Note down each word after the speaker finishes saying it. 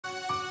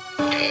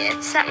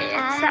Fly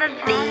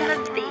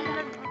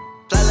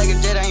like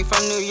a jet, I ain't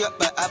from New York,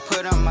 but I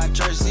put on my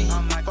jersey.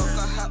 Broke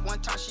a hot one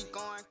time, she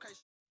going crazy.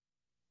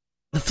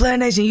 The Flare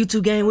Nation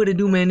YouTube gang, what it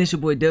do, man? It's your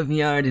boy Duffy.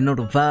 Y'all already know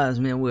the vibes,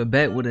 man. We're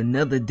back with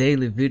another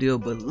daily video.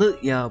 But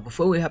look, y'all,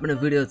 before we hop in the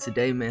video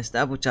today, man,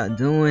 stop what y'all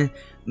doing.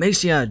 Make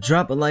sure y'all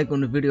drop a like on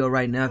the video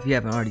right now if you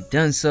haven't already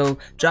done so.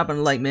 Dropping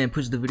a like, man,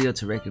 push the video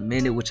to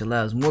recommended, which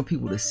allows more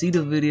people to see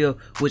the video,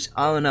 which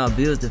all in all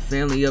builds the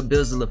family up,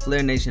 builds the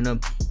LaFlare Nation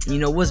up. You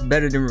know, what's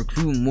better than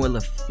recruiting more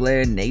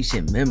LaFlare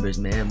Nation members,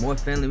 man? More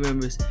family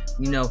members,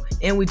 you know.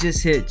 And we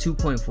just hit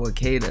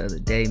 2.4K the other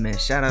day, man.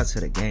 Shout out to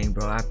the gang,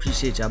 bro. I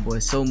appreciate y'all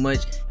boys so much.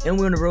 And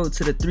we're on the road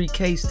to the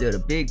 3K still, the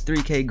big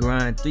 3K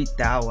grind,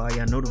 3,000.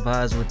 Y'all know the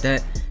vibes with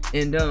that.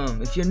 And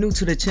if you're new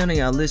to the channel,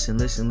 y'all listen.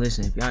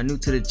 If y'all new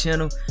to the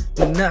channel,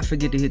 do not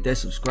forget to hit that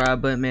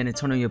subscribe button, man, and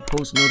turn on your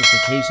post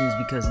notifications,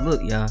 because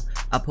look, y'all,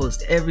 I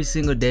post every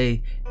single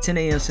day, 10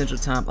 a.m. Central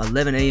Time,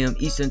 11 a.m.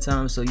 Eastern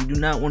Time, so you do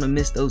not want to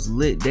miss those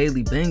lit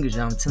daily bangers,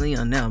 y'all. I'm telling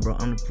y'all now, bro,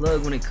 I'm the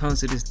plug when it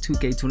comes to this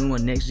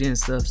 2K21 next gen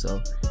stuff,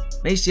 so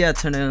make sure y'all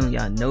turn on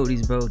y'all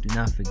noties, bro. Do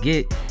not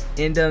forget.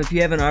 And if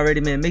you haven't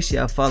already, man, make sure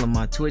y'all follow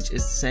my Twitch.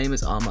 It's the same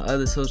as all my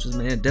other socials,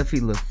 man.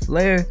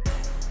 DuffyLaFlare.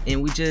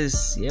 And we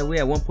just, yeah, we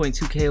at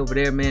 1.2K over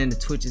there, man. The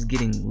Twitch is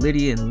getting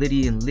litty,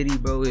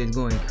 bro. It's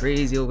going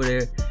crazy over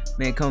there,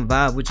 man. Come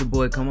vibe with your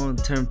boy. Come on,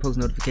 turn post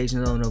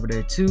notifications on over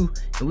there too.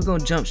 And we're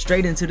gonna jump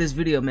straight into this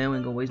video, man. We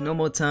ain't gonna waste no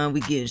more time. We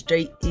getting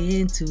straight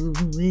into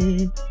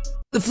it.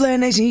 The Flare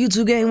Nation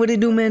YouTube gang, what they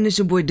do, man? It's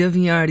your boy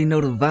Duffy. You already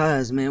know the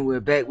vibes, man. We're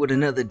back with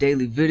another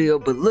daily video.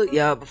 But look,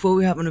 y'all, before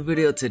we hop in the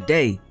video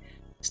today,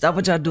 stop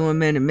what y'all doing,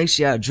 man, and make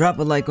sure y'all drop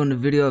a like on the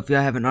video if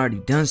y'all haven't already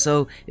done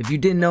so. If you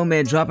didn't know,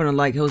 man, dropping a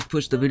like helps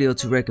push the video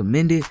to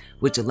recommended,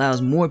 which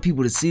allows more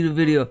people to see the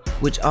video,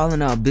 which all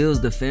in all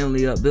builds the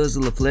family up, builds the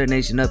LaFlare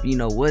Nation up. You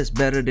know, what's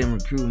better than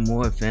recruiting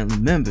more family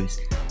members?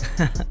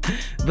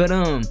 But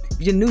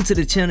if you're new to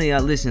the channel,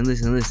 y'all listen.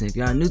 If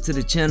y'all new to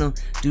the channel,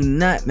 do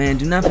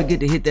not forget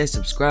to hit that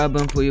subscribe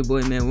button for your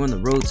boy, man. We're on the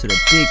road to the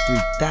big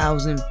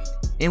 3,000.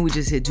 And we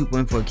just hit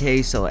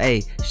 2.4K, so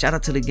hey, shout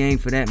out to the gang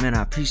for that, man.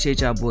 I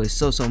appreciate y'all boys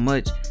so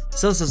much,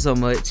 so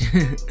much.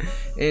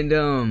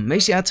 And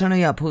make sure y'all turn on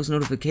y'all post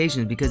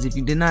notifications, because if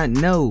you did not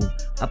know,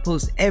 I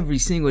post every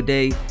single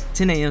day,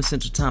 10 a.m.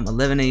 Central Time,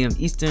 11 a.m.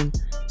 Eastern.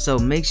 So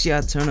make sure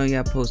y'all turn on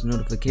y'all post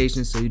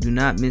notifications so you do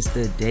not miss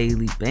the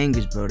daily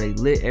bangers, bro. They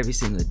lit every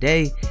single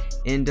day.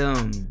 And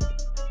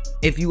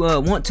if you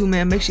want to,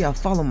 man, make sure y'all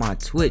follow my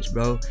Twitch,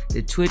 bro.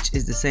 The Twitch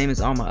is the same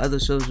as all my other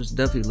socials,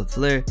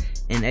 DuffyLaFlare.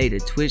 And hey, the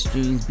Twitch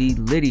streams be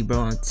litty, bro.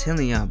 I'm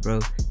telling y'all, bro,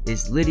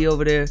 it's litty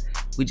over there.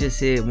 We just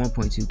hit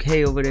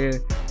 1.2K over there.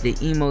 The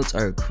emotes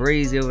are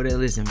crazy over there.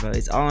 Listen, bro,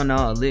 it's all in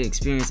all a lit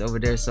experience over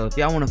there. So if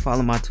y'all want to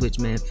follow my Twitch,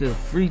 man, feel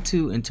free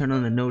to, and turn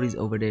on the noties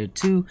over there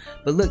too.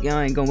 But look, y'all,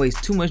 ain't gonna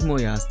waste too much more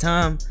of y'all's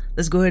time.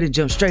 Let's go ahead and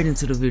jump straight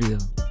into the video.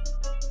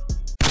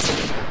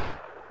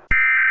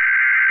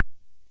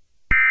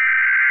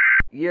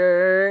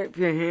 Yeah, if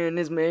you're hearing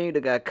this, man, you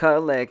done got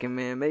caught lacking,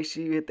 man. Make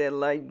sure you hit that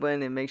like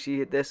button and make sure you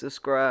hit that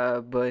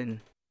subscribe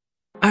button.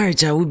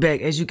 Alright, y'all, we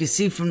back. As you can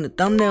see from the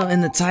thumbnail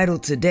and the title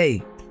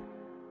today,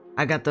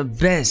 I got the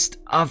best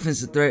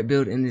offensive threat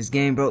build in this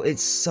game, bro.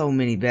 It's so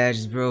many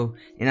badges, bro.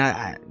 And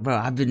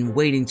I've been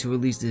waiting to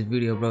release this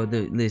video, bro.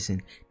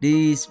 Listen,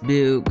 this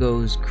build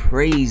goes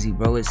crazy,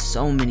 bro. It's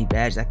so many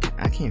badges.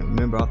 I can't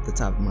remember off the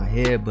top of my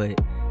head, but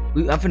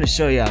I'm finna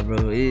show y'all,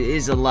 bro. It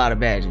is a lot of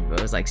badges, bro.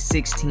 It's like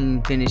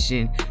 16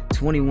 finishing,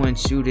 21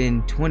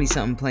 shooting, 20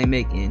 something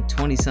playmaking,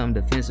 20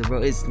 something defensive,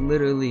 bro. It's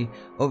literally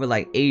over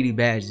like 80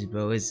 badges,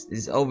 bro.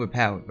 It's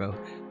overpowered, bro.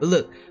 But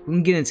look, we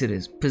can get into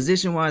this.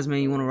 Position wise,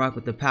 man, you want to rock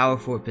with the power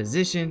forward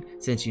position,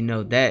 since you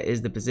know that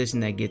is the position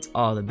that gets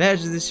all the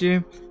badges this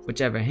year,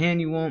 whichever hand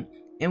you want.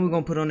 And we're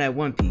gonna put on that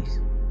one piece.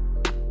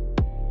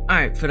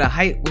 Alright, for the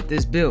height with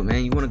this build,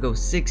 man, you want to go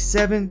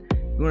 6'7".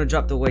 You want to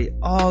drop the weight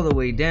all the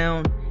way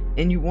down.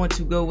 And you want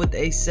to go with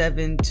a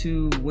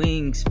 7'2"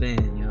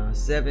 wingspan, y'all.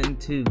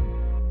 7'2".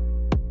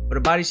 For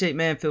the body shape,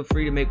 man, feel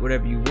free to make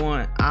whatever you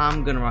want.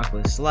 I'm gonna rock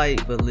with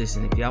slight, but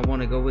listen, if y'all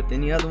want to go with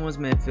any other ones,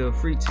 man, feel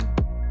free to.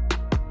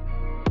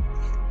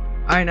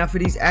 Alright, now for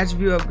these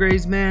attribute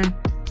upgrades, man,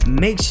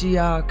 make sure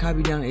y'all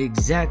copy down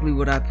exactly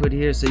what I put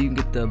here so you can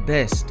get the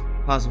best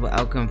possible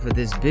outcome for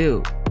this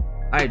build.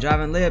 Alright,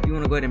 driving layup, you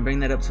want to go ahead and bring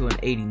that up to an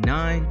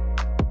 89.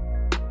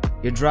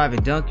 Your drive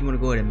and dunk, you want to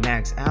go ahead and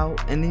max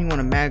out, and then you want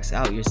to max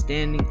out your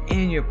standing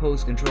and your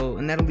post control,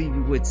 and that'll leave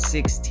you with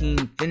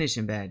 16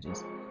 finishing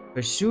badges.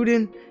 For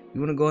shooting, you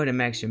want to go ahead and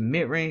max your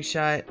mid-range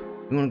shot,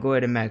 you want to go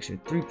ahead and max your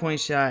three-point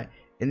shot,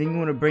 and then you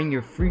want to bring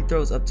your free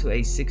throws up to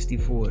a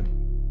 64.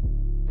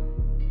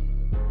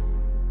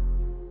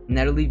 And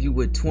that'll leave you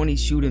with 20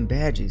 shooting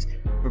badges.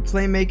 For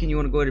playmaking, you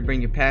want to go ahead and bring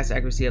your pass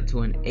accuracy up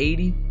to an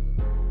 80.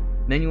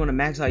 Then you want to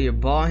max out your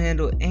ball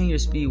handle and your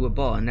speed with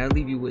ball, and that'll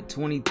leave you with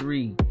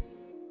 23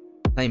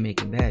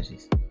 playmaking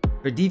badges.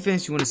 For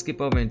defense, you want to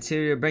skip over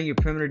interior, bring your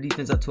perimeter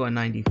defense up to a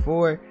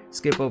 94,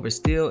 skip over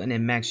steal, and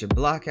then max your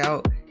block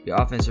out, your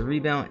offensive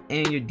rebound,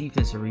 and your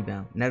defensive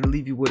rebound. And that'll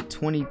leave you with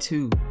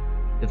 22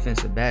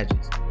 defensive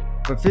badges.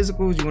 For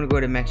physicals, you want to go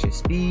ahead and max your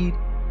speed,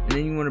 and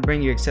then you want to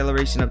bring your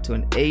acceleration up to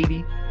an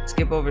 80.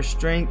 Skip over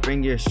strength,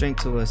 bring your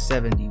strength to a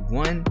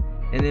 71,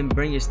 and then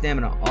bring your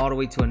stamina all the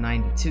way to a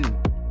 92.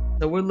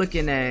 So we're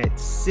looking at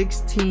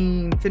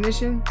 16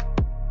 finishing.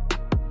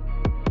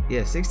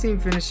 Yeah, 16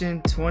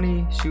 finishing,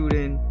 20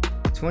 shooting,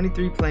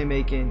 23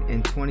 playmaking,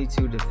 and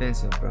 22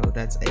 defensive, bro.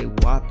 That's a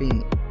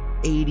whopping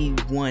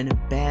 81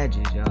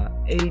 badges, y'all.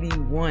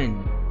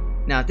 81.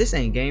 Now, if this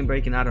ain't game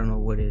breaking, I don't know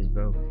what is,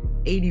 bro.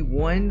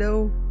 81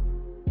 though.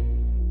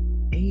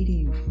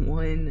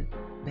 81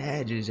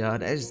 badges, y'all.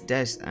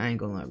 That's I ain't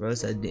gonna lie, bro.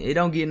 It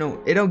don't get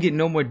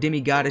no more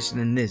demigodish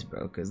than this,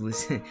 bro. Cause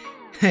listen,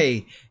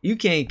 hey, you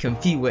can't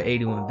compete with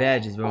 81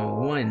 badges, bro,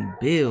 on one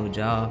build,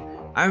 y'all.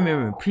 I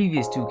remember in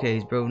previous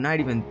 2Ks, bro,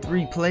 not even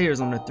 3 players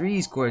on the 3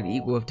 score can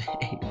equal up to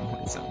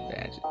 81 something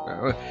badges, bro.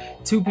 Or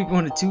 2 people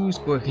on the 2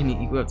 score can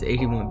equal up to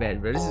 81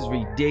 badges, bro. This is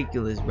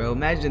ridiculous, bro.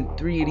 Imagine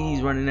 3 of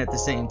these running at the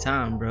same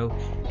time, bro.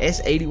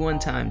 That's 81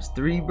 times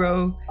 3,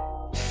 bro.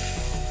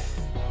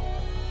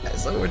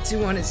 That's over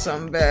 200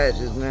 something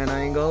badges, man.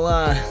 I ain't gonna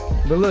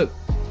lie. But look,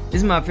 this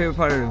is my favorite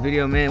part of the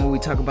video, man, when we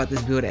talk about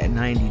this build at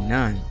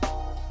 99.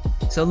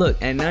 So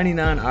look, at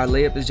 99, our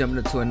layup is jumping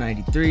up to a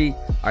 93.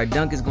 Our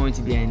dunk is going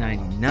to be a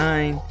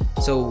 99.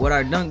 So with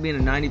our dunk being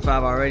a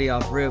 95 already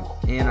off rip,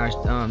 and our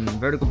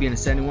vertical being a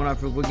 71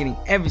 off rip, we're getting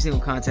every single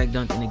contact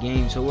dunk in the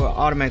game. So we're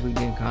automatically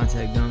getting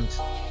contact dunks.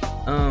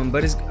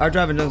 But our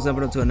driving dunk is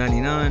jumping up to a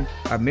 99.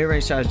 Our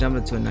mid-range shot is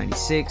jumping up to a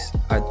 96.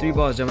 Our 3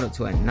 ball is jumping up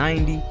to a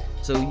 90.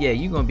 So yeah,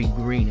 you're gonna be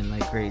greening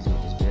like crazy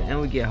with this build. And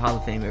we get Hall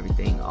of Fame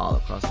everything all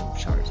across the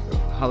charts, bro.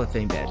 Hall of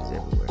Fame badges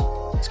everywhere.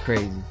 It's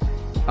crazy.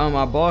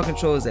 Our ball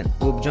control is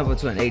will jump up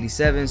to an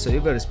 87, so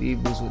you'll be able to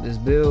speed boost with this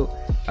build.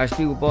 Our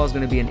speed with ball is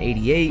going to be an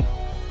 88.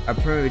 Our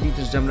perimeter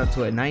defense is jumping up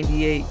to a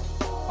 98.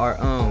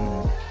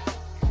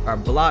 Our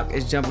block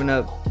is jumping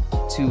up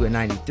to a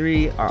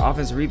 93. Our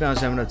offensive rebound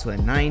is jumping up to a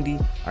 90.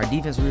 Our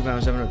defensive rebound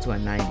is jumping up to a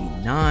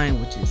 99,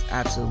 which is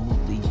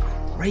absolutely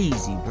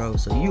crazy, bro.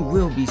 So you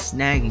will be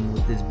snagging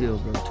with this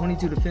build, bro.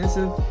 22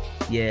 defensive,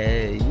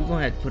 yeah, you're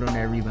gonna have to put on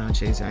that rebound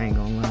chaser, I ain't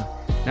gonna lie.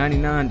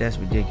 99, that's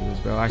ridiculous,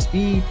 bro. Our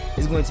speed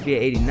is going to be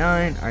at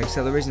 89. Our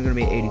acceleration is going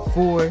to be at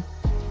 84.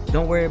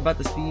 Don't worry about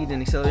the speed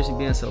and acceleration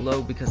being so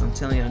low, because I'm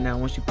telling you now,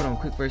 once you put on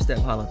quick first step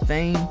Hall of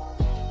Fame,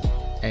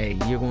 hey,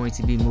 you're going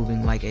to be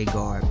moving like a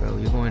guard, bro.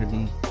 You're going to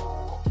be,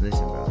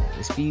 listen, bro,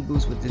 the speed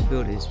boost with this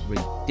build is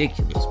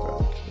ridiculous,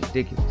 bro.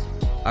 Ridiculous.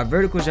 Our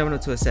vertical is jumping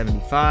up to a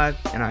 75,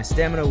 and our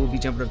stamina will be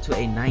jumping up to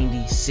a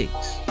 96.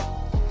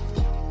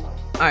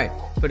 Alright,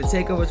 for the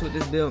takeovers with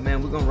this build,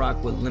 man, we're gonna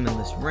rock with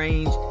limitless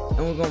range, and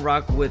we're gonna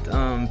rock with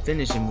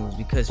finishing moves,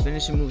 because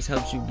finishing moves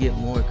helps you get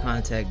more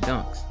contact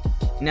dunks.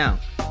 Now,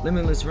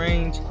 limitless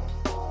range,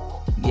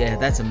 yeah,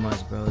 that's a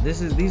must, bro.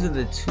 These are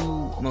the 2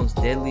 most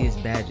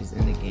deadliest badges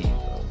in the game,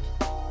 bro.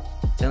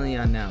 I'm telling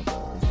y'all now,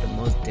 bro, it's the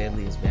most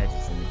deadliest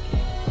badges in the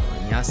game, bro.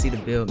 And y'all see the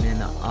build, man,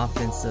 the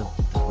offensive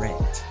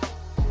threat.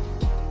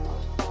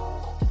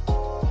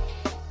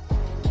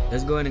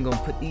 Let's go ahead and go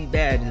put these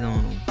badges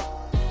on them.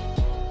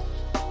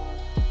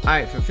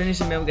 Alright, for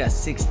finishing, man, we got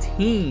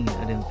 16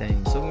 of them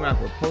things. So we can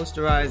rock with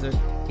Posterizer,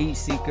 Heat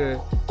Seeker.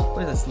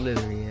 Where's the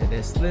Slithery at?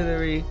 There's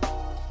Slithery.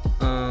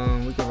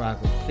 We can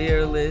rock with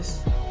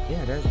Fearless.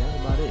 Yeah, that's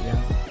about it,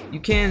 y'all. You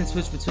can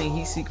switch between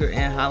Heat Seeker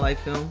and Highlight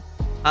Film.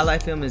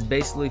 Highlight Film is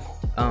basically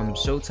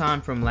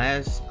Showtime from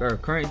last or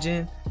current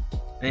gen,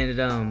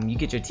 and you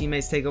get your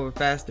teammates take over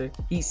faster.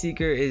 Heat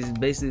Seeker is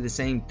basically the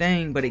same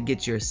thing, but it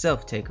gets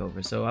yourself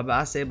takeover. So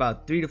I say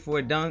about 3 to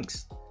 4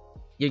 dunks,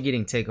 you're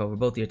getting takeover,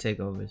 both of your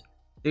takeovers.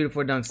 3 to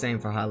 4 dunks, same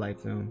for Highlight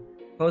Film.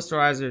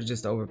 Posterizer is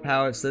just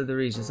overpowered.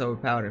 Slithery is just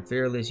overpowered. And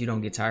Fearless, you don't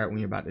get tired when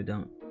you're about to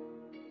dunk.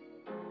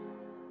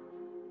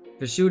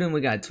 For shooting, we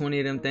got 20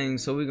 of them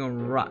things, so we're gonna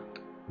rock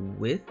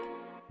with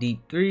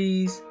deep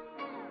threes.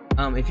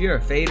 If you're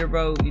a fader,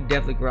 bro, you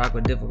definitely can rock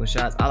with difficult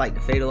shots. I like to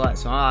fade a lot,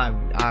 so I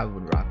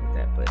would rock with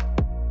that. But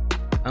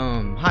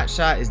hot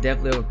shot is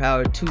definitely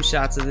overpowered. 2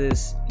 shots of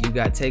this, you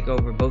got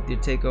takeover, both your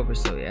takeovers,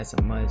 so yeah, that's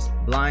a must.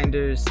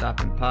 Blinders, stop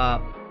and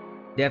pop,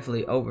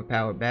 definitely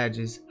overpowered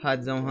badges.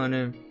 Hot zone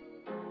hunter,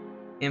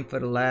 and for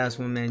the last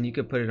one, man, you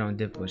could put it on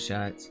difficult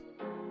shots,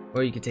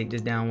 or you could take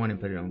this down one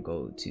and put it on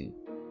gold too.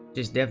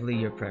 Just definitely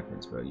your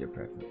preference, bro, your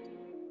preference.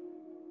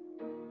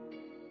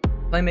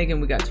 Playmaking,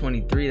 we got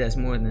 23, that's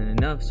more than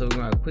enough. So we're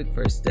gonna have a quick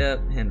first step,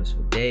 handles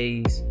for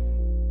days,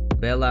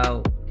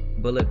 bailout,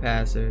 bullet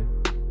passer,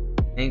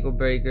 ankle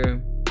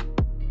breaker,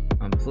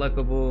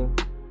 unpluckable,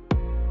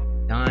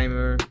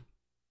 dimer,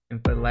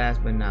 and for the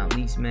last but not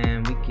least,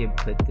 man, we could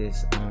put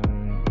this on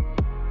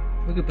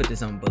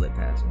bullet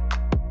passer.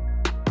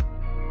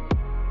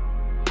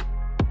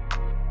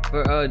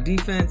 For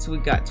defense, we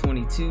got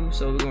 22,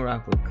 so we're gonna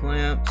rock with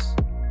clamps,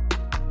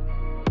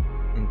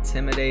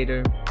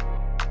 intimidator,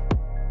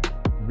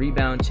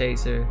 rebound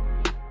chaser,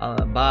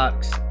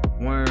 box,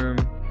 worm,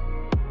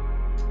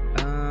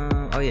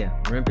 oh yeah,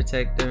 rim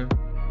protector,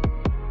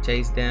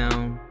 chase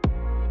down,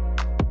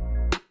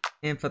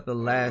 And for the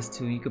last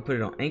two, you could put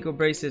it on ankle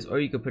braces or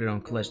you could put it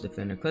on clutch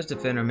defender. Clutch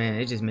defender, man,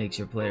 it just makes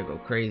your player go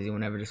crazy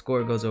whenever the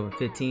score goes over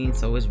 15.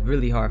 So it's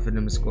really hard for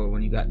them to score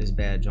when you got this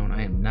badge on.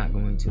 I am not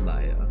going to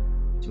lie, y'all.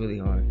 It's really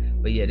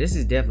hard. But yeah, this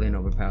is definitely an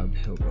overpowered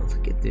build, bro.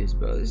 Look at this,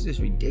 bro. This is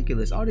just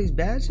ridiculous. All these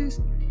badges,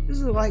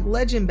 this is like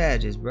legend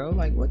badges, bro.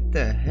 Like, what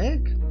the heck?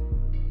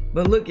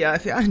 But look, y'all,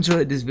 if y'all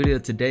enjoyed this video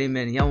today,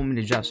 man, and y'all want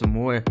me to drop some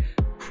more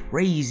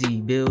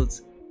crazy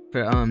builds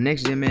for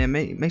next gen, man,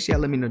 make sure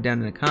y'all let me know down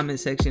in the comment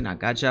section. I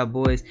got y'all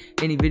boys.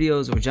 Any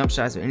videos or jump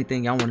shots or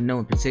anything y'all want to know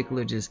in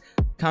particular, just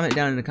comment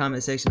down in the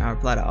comment section. I'll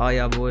reply to all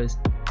y'all boys.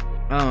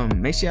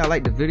 Make sure y'all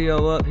like the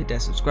video up, hit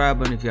that subscribe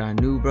button if y'all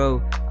new,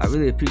 bro. I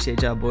really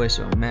appreciate y'all boys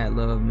showing mad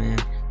love, man.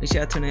 Make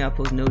sure y'all turn on y'all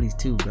post notice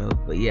too, bro.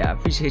 But yeah, I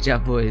appreciate y'all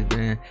boys,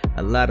 man.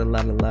 A lot,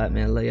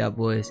 man. Love y'all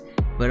boys.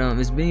 But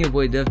it's been your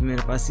boy Duffy, man.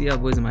 If I see y'all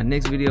boys in my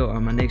next video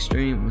or my next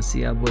stream, I'm gonna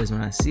see y'all boys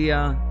when I see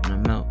y'all, and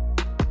I'm out.